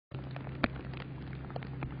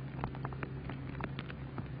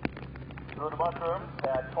through the mushrooms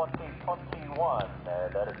at 2021.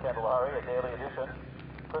 That is Candelaria, a daily edition.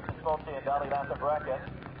 Kristen Smoltz and Dolly Latham-Bracken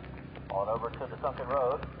on over to the Sunken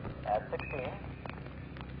Road at 16.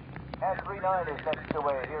 And 3-9 is next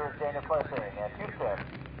away. Here is Daniel Plessing and Houston.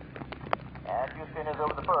 And Houston is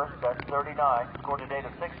over the first. That's 39. Scored a date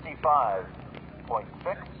of 65.6.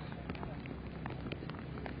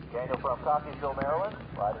 Daniel from Cockeysville, Maryland,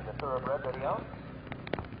 riding the thoroughbred that he owns.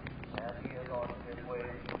 And he is on his way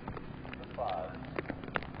to 5.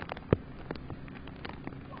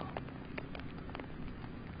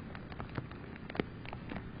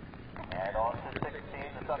 And on to 16,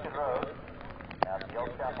 the Sunken Road, at the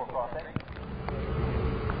Elk Chapel crossing.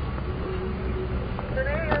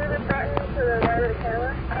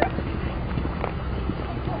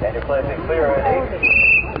 Daniel Plessing clear at 8.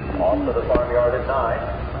 Off to the farmyard at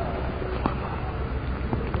 9.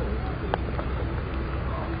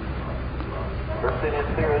 Kristen is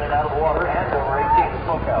clear in and out of the water, and over 18, the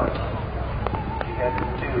Smokehouse. She heads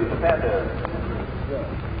to the Pandas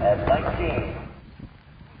at 19.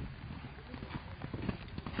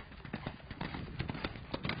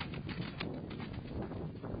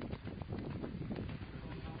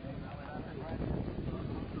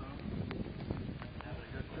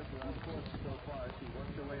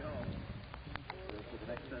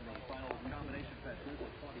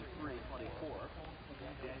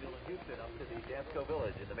 Daniel and Houston up to the Dansko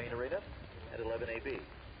Village in the main arena at 11 AB.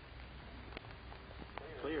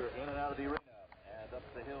 Clear in and out of the arena and up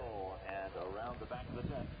the hill and around the back of the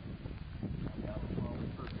tent.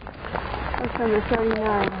 That's number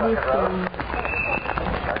 39, Houston.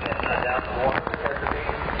 Down the water,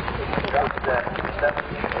 drops at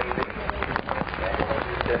 17 AB. Daniel and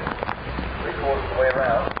Houston 3/4 of the way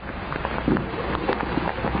around.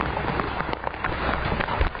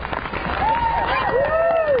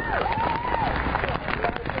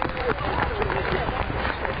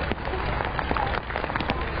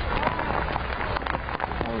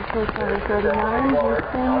 That's number 39,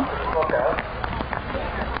 Houston.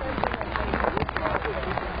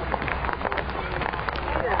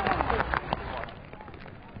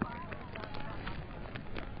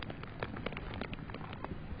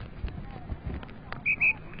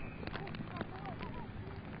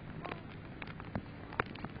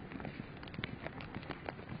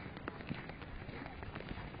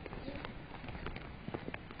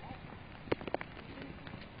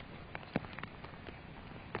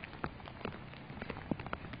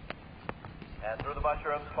 And through the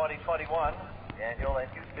mushrooms, 2021, Daniel and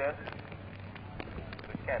Houston.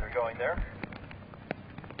 Good canter going there.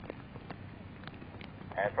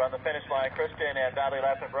 And from the finish line, Kristen and Dolly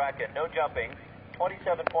Latham-Bracken, no jumping,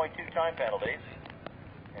 27.2 time penalties.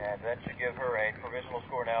 And that should give her a provisional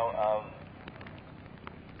score now of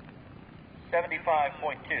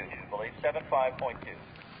 75.2, I believe, 75.2.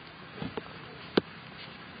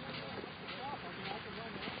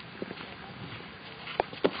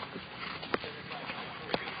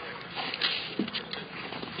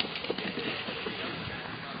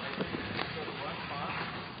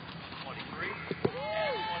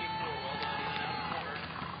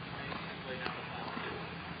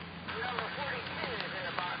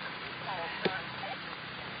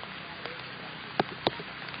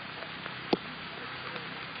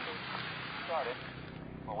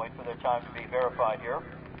 We'll wait for their time to be verified here.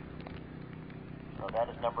 So that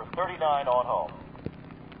is number 39 on home.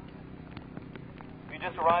 If you're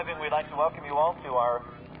just arriving, we'd like to welcome you all to our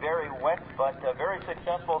very wet but very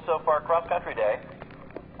successful so far cross-country day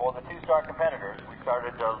for the two-star competitors. We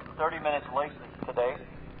started 30 minutes late today.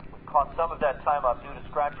 We caught some of that time up due to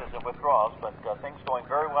scratches and withdrawals, but things going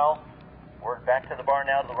very well. We're back to the bar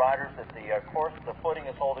now to the riders that the course, the footing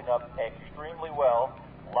is holding up extremely well.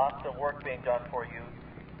 Lots of work being done for you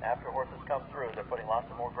after horses come through. They're putting lots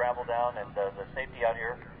of more gravel down, and the safety out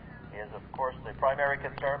here is, of course, the primary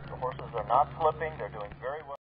concern. The horses are not slipping. They're doing very well.